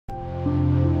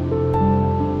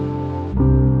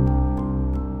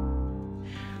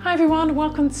everyone,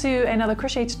 welcome to another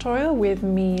crochet tutorial with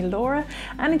me, Laura,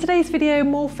 and in today's video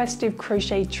more festive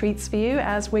crochet treats for you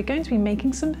as we're going to be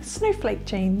making some snowflake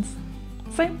chains.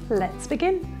 So let's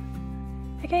begin.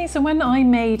 Okay, so when I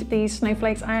made these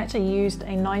snowflakes I actually used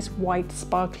a nice white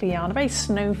sparkly yarn, very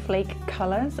snowflake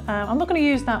colours. I'm not going to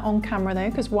use that on camera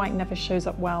though because white never shows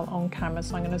up well on camera,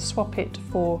 so I'm going to swap it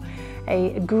for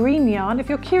a green yarn. If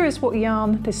you're curious what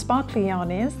yarn this sparkly yarn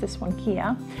is, this one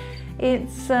here,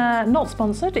 it's not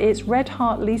sponsored, it's Red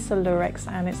Heart Lisa Lurex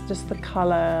and it's just the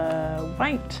colour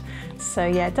white. So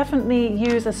yeah, definitely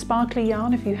use a sparkly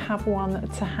yarn if you have one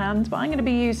to hand, but I'm going to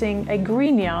be using a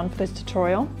green yarn for this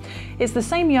tutorial. It's the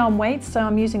same yarn weight, so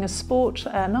I'm using a sport,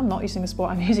 no I'm not using a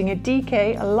sport, I'm using a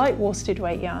DK, a light worsted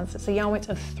weight yarn. So it's a yarn weight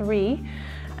of 3.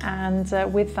 And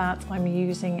with that I'm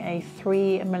using a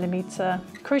 3mm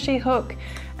crochet hook,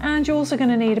 and you're also going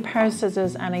to need a pair of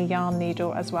scissors and a yarn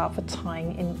needle as well for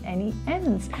tying in any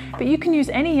ends. But you can use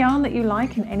any yarn that you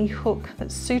like and any hook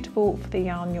that's suitable for the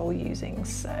yarn you're using.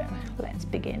 So let's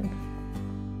begin.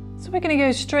 So we're going to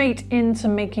go straight into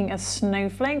making a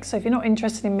snowflake. So if you're not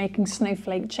interested in making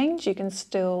snowflake chains, you can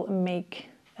still make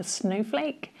a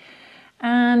snowflake,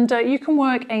 and you can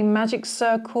work a magic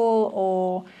circle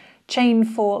or chain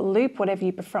 4 loop, whatever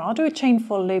you prefer. I'll do a chain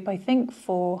 4 loop I think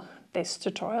for this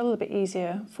tutorial, a little bit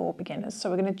easier for beginners. So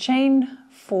we're going to chain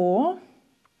 4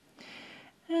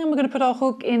 and we're going to put our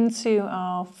hook into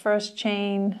our first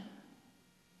chain,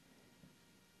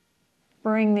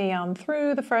 bring the yarn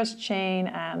through the first chain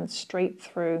and straight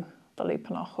through the loop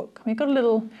on our hook. We've got a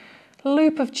little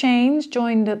loop of chains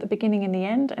joined at the beginning and the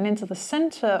end, and into the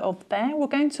center of there we're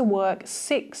going to work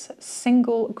 6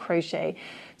 single crochet.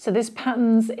 So this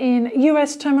pattern's in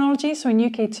US terminology, so in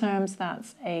UK terms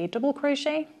that's a double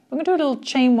crochet. We're going to do a little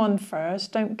chain 1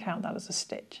 first, don't count that as a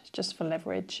stitch, it's just for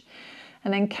leverage.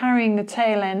 And then carrying the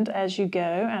tail end as you go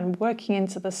and working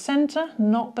into the center,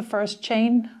 not the first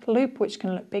chain loop which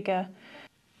can look bigger.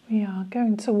 We are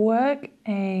going to work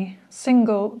a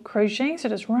single crochet, so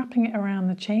just wrapping it around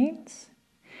the chains.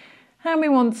 And we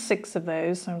want 6 of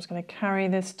those, so I'm just going to carry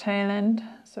this tail end.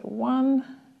 So 1,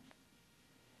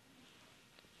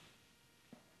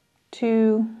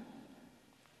 2,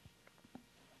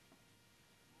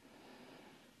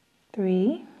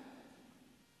 3,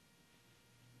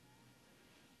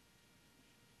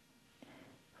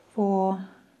 4,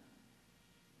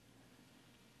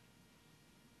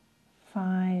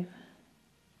 5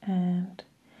 and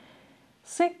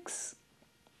 6.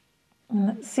 And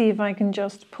let's see if I can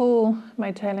just pull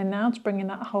my tail in now to bring in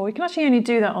that hole. You can actually only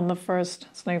do that on the first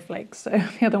snowflake, so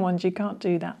the other ones you can't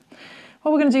do that.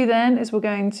 What we're going to do then is we're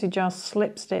going to just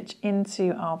slip stitch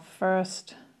into our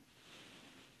first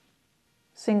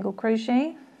single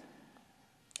crochet,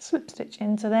 slip stitch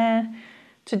into there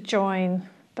to join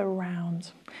the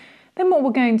round. Then what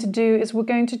we're going to do is we're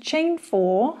going to chain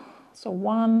 4, so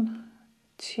 1,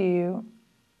 2,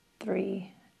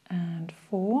 3 and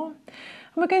 4, and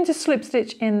we're going to slip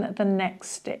stitch in the next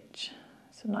stitch.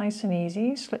 So nice and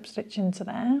easy, slip stitch into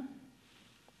there.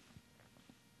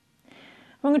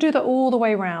 I'm going to do that all the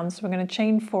way around, so we're going to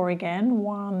chain 4 again,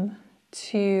 1,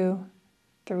 2,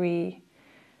 3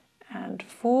 and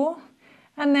 4,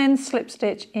 and then slip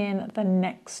stitch in the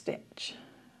next stitch.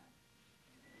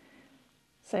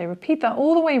 So repeat that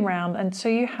all the way around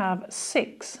until you have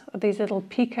 6 of these little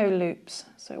picot loops.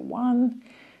 So 1,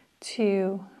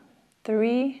 2,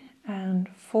 3 and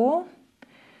 4,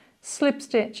 slip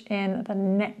stitch in the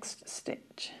next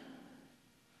stitch.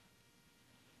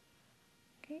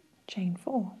 Okay, chain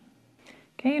 4.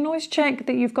 Okay, and always check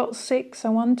that you've got 6,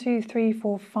 so 1, 2, 3,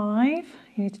 4, 5.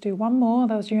 You need to do 1 more,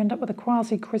 otherwise you end up with a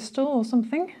quasi crystal or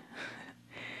something.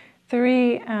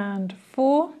 3 and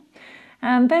 4.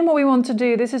 And then what we want to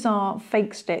do, this is our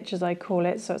fake stitch as I call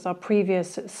it, so it's our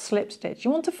previous slip stitch.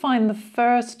 You want to find the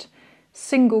first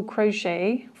single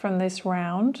crochet from this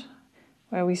round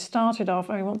where we started off,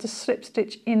 and we want to slip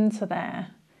stitch into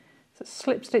there. So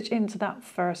slip stitch into that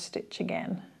first stitch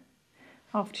again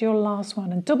after your last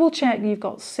one, and double check you've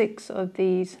got 6 of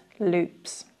these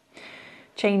loops,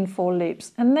 chain 4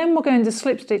 loops, and then we're going to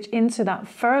slip stitch into that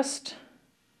first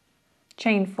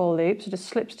chain 4 loop, so just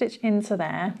slip stitch into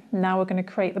there. Now we're going to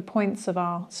create the points of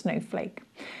our snowflake.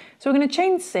 So we're going to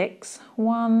chain 6,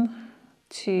 1,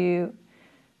 2,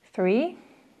 3,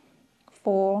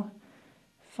 4,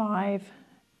 5,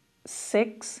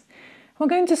 6. We're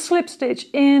going to slip stitch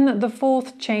in the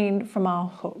 4th chain from our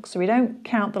hook. So we don't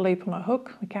count the loop on our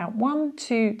hook, we count 1,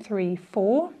 2, 3,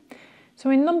 4. So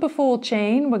in number 4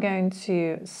 chain, we're going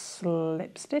to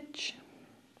slip stitch.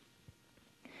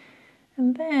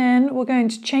 And then we're going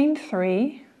to chain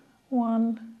 3,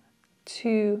 1,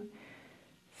 2,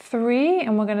 3,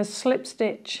 and we're going to slip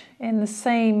stitch in the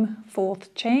same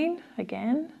 4th chain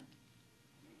again.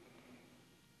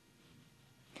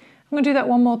 I'm going to do that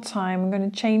one more time. I'm going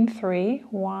to chain 3,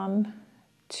 1,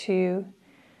 2,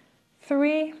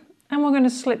 3, and we're going to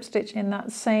slip stitch in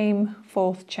that same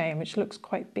 4th chain, which looks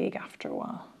quite big after a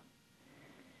while.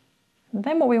 And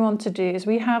then what we want to do is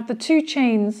we have the 2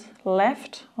 chains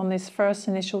left on this first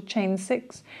initial chain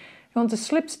 6. We want to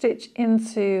slip stitch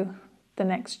into the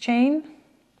next chain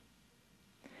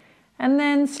and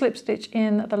then slip stitch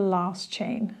in the last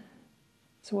chain.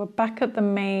 So we're back at the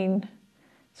main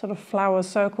sort of flower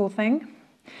circle thing.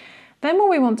 Then what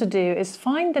we want to do is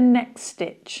find the next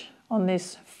stitch on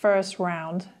this first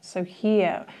round. So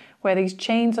here, where these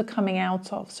chains are coming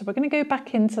out of. So we're going to go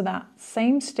back into that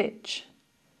same stitch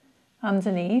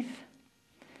underneath.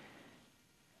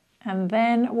 And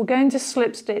then we're going to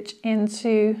slip stitch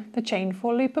into the chain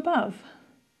 4 loop above.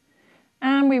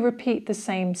 And we repeat the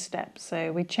same step.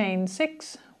 So we chain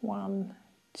 6, 1,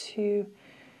 2,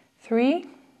 3,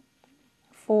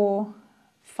 4,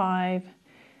 5,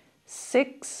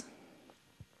 6.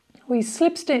 We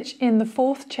slip stitch in the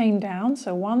 4th chain down,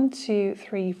 so 1, 2,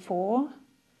 3, 4.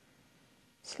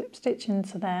 Slip stitch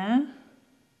into there.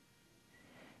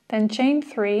 Then chain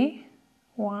 3,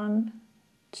 1,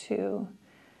 2,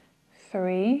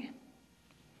 3.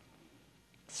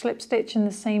 Slip stitch in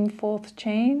the same 4th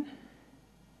chain.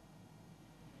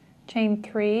 Chain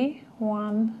 3,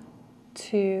 1,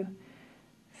 2,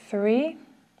 3.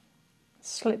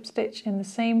 Slip stitch in the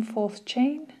same 4th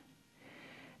chain.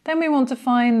 Then we want to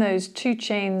find those 2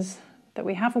 chains that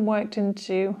we haven't worked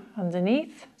into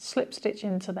underneath, slip stitch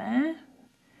into there,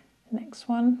 next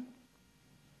one,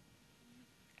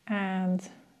 and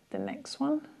the next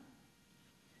one.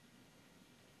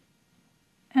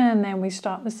 And then we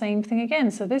start the same thing again.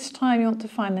 So this time you want to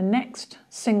find the next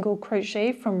single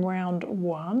crochet from round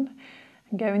 1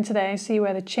 and go into there, see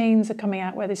where the chains are coming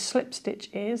out, where this slip stitch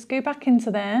is, go back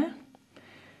into there,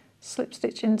 slip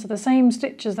stitch into the same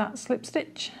stitch as that slip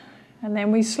stitch, and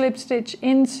then we slip stitch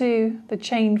into the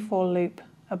chain 4 loop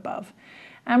above.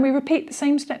 And we repeat the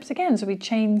same steps again, so we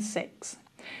chain 6.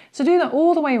 So do that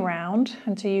all the way around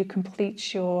until you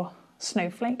complete your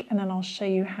snowflake, and then I'll show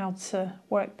you how to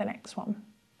work the next one.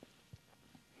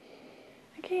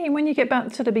 Okay, and when you get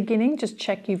back to the beginning, just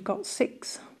check you've got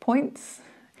 6 points.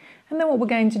 And then what we're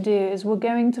going to do is we're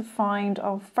going to find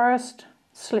our first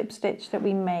slip stitch that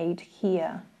we made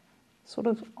here, sort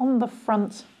of on the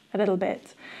front a little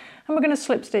bit. And we're going to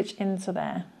slip stitch into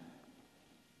there.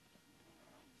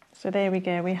 So there we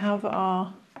go, we have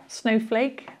our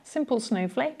snowflake, simple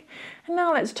snowflake. And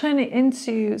now let's turn it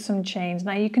into some chains.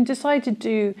 Now you can decide to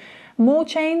do more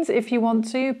chains if you want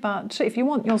to, but if you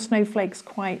want your snowflakes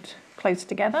quite close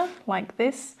together like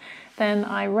this, then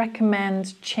I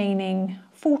recommend chaining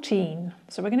 14.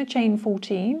 So we're going to chain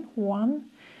 14. 1,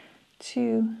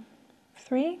 2,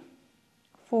 3,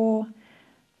 4,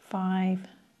 5,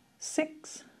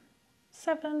 6,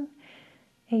 7,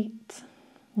 8,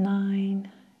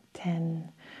 9,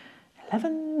 10,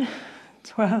 11,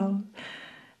 12,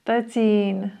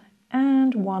 13,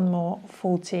 and one more,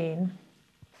 14.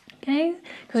 Okay,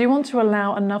 because we want to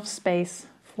allow enough space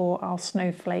for our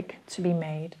snowflake to be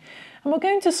made. And we're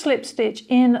going to slip stitch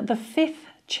in the 5th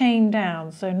chain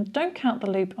down. So don't count the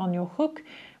loop on your hook.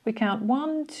 We count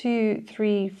 1, 2,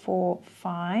 3, 4,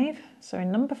 5. So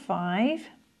in number 5,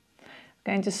 we're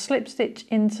going to slip stitch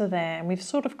into there. And we've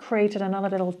sort of created another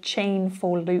little chain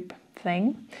 4 loop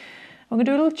thing. We're going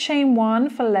to do a little chain 1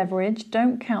 for leverage.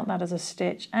 Don't count that as a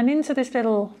stitch. And into this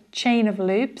little chain of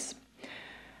loops,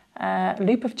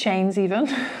 loop of chains even,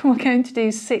 we're going to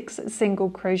do 6 single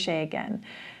crochet again.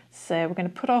 So we're going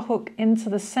to put our hook into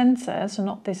the center, so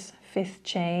not this 5th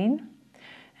chain.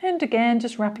 And again,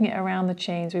 just wrapping it around the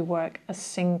chains, we work a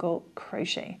single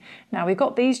crochet. Now we've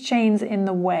got these chains in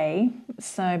the way,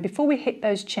 so before we hit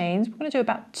those chains, we're going to do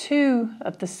about 2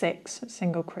 of the 6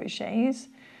 single crochets.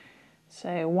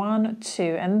 So 1, 2,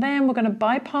 and then we're going to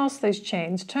bypass those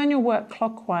chains, turn your work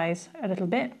clockwise a little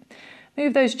bit,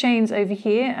 move those chains over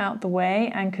here out the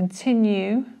way and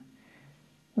continue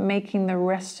making the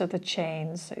rest of the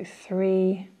chains. So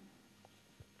 3,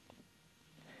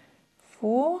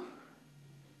 4,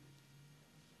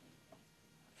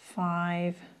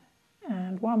 5,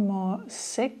 and one more,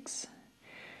 6.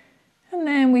 And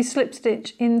then we slip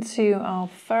stitch into our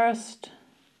first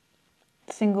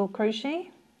single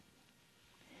crochet.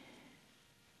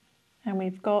 And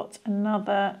we've got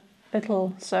another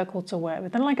little circle to work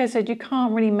with. And like I said, you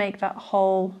can't really make that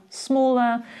hole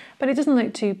smaller, but it doesn't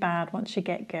look too bad once you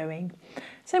get going.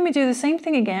 So then we do the same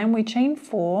thing again. We chain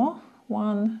 4,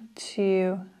 1,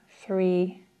 2,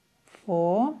 3,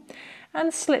 4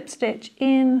 and slip stitch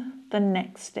in the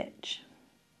next stitch.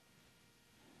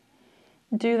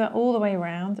 Do that all the way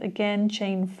around. Again,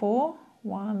 chain 4,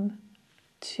 1,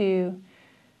 2,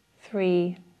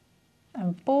 3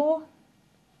 and 4,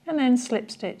 and then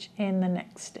slip stitch in the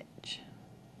next stitch.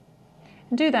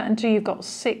 And do that until you've got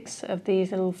 6 of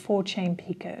these little 4 chain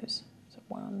picots. So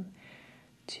 1,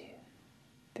 2,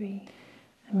 3,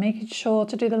 and making sure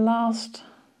to do the last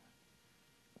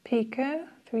picot,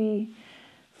 3,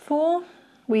 4.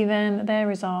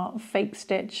 There is our fake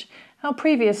stitch, our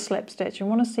previous slip stitch. You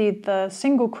want to see the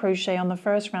single crochet on the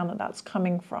first round that's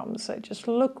coming from. So just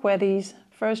look where these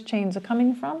first chains are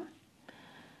coming from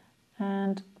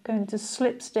and going to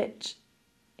slip stitch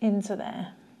into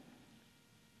there.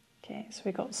 Okay, so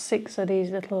we've got 6 of these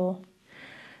little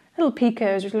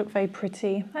picots which look very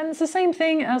pretty. And it's the same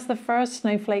thing as the first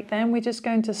snowflake then. We're just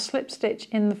going to slip stitch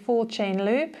in the 4 chain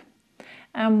loop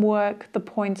and work the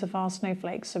point of our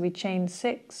snowflake. So we chain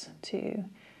 6, 2,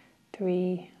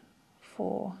 3,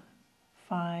 4,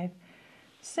 5,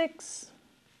 6.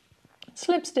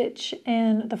 Slip stitch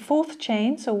in the 4th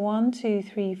chain. So 1, 2,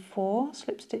 3, 4.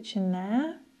 Slip stitch in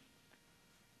there.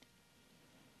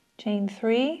 Chain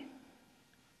 3.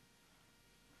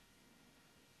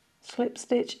 Slip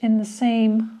stitch in the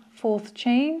same 4th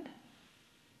chain.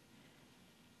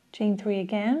 Chain 3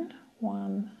 again.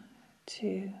 1,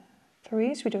 2,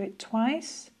 3, so we do it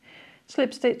twice.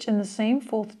 Slip stitch in the same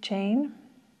 4th chain,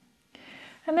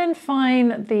 and then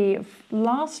find the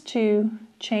last 2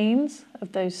 chains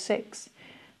of those 6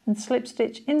 and slip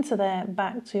stitch into there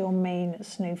back to your main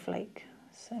snowflake.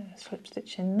 So slip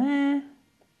stitch in there,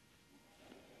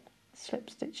 slip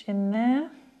stitch in there.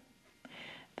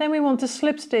 Then we want to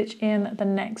slip stitch in the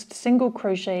next single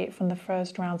crochet from the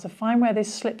first round. So find where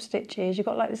this slip stitch is. You've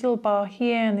got like this little bar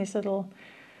here and this little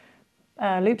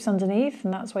loops underneath,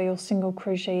 and that's where your single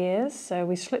crochet is. So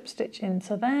we slip stitch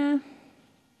into there,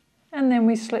 and then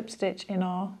we slip stitch in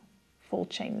our 4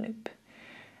 chain loop,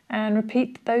 and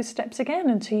repeat those steps again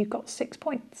until you've got 6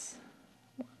 points.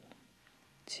 1,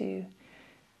 2,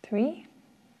 3,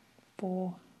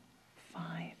 4,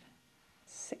 5,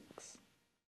 6.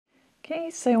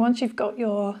 Okay, so once you've got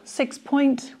your 6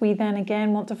 point, we then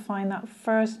again want to find that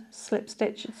first slip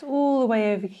stitch. It's all the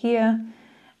way over here,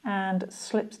 and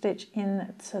slip stitch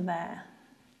into there.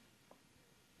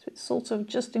 So it's sort of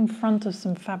just in front of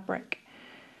some fabric.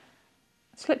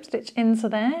 Slip stitch into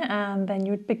there, and then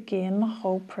you would begin the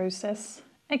whole process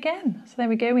again. So there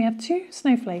we go, we have 2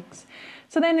 snowflakes.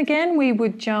 So then again we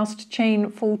would just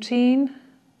chain 14,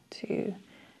 2,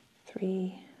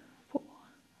 3, 4,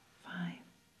 5,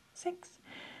 6,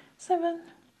 7,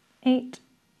 8,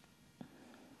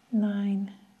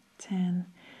 9, 10,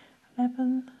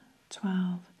 11,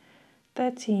 12,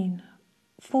 13,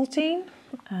 14,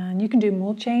 and you can do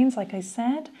more chains like I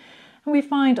said, and we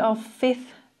find our 5th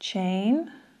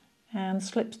chain and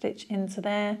slip stitch into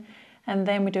there, and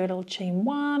then we do a little chain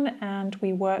 1 and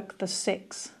we work the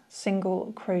 6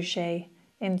 single crochet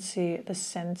into the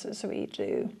center. So we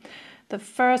do the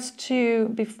first 2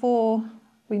 before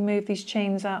we move these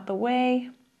chains out the way,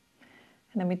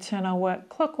 and then we turn our work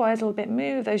clockwise a little bit,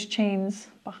 move those chains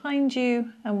behind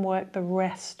you and work the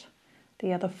rest,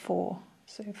 the other 4.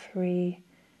 So 3,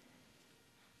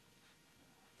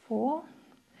 4,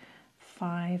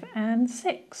 5 and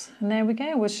 6. And there we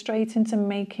go, we're straight into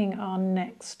making our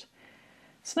next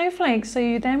snowflake. So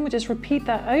you then would just repeat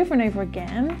that over and over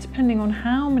again, depending on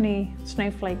how many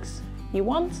snowflakes you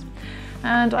want.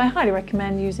 And I highly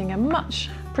recommend using a much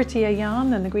prettier yarn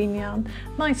than the green yarn,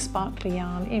 nice sparkly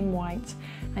yarn in white,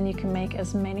 and you can make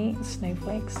as many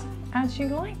snowflakes as you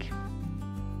like.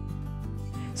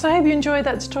 So I hope you enjoyed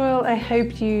that tutorial. I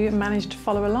hope you managed to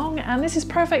follow along, and this is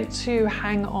perfect to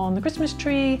hang on the Christmas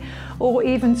tree or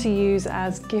even to use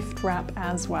as gift wrap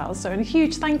as well. So a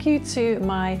huge thank you to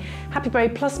my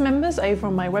HappyBerry Plus members over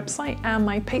on my website and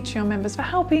my Patreon members for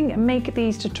helping make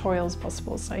these tutorials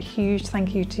possible. So a huge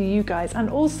thank you to you guys.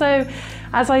 And also,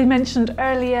 as I mentioned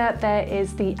earlier, there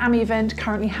is the Ami event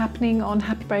currently happening on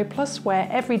HappyBerry Plus, where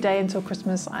every day until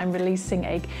Christmas I'm releasing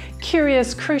a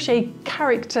curious crochet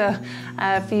character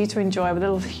for you to enjoy with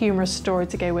a little humorous story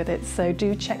to go with it. So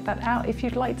do check that out if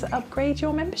you'd like to upgrade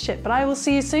your membership. But I will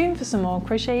see you soon for some more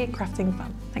crochet crafting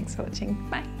fun. Thanks for watching.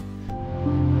 Bye.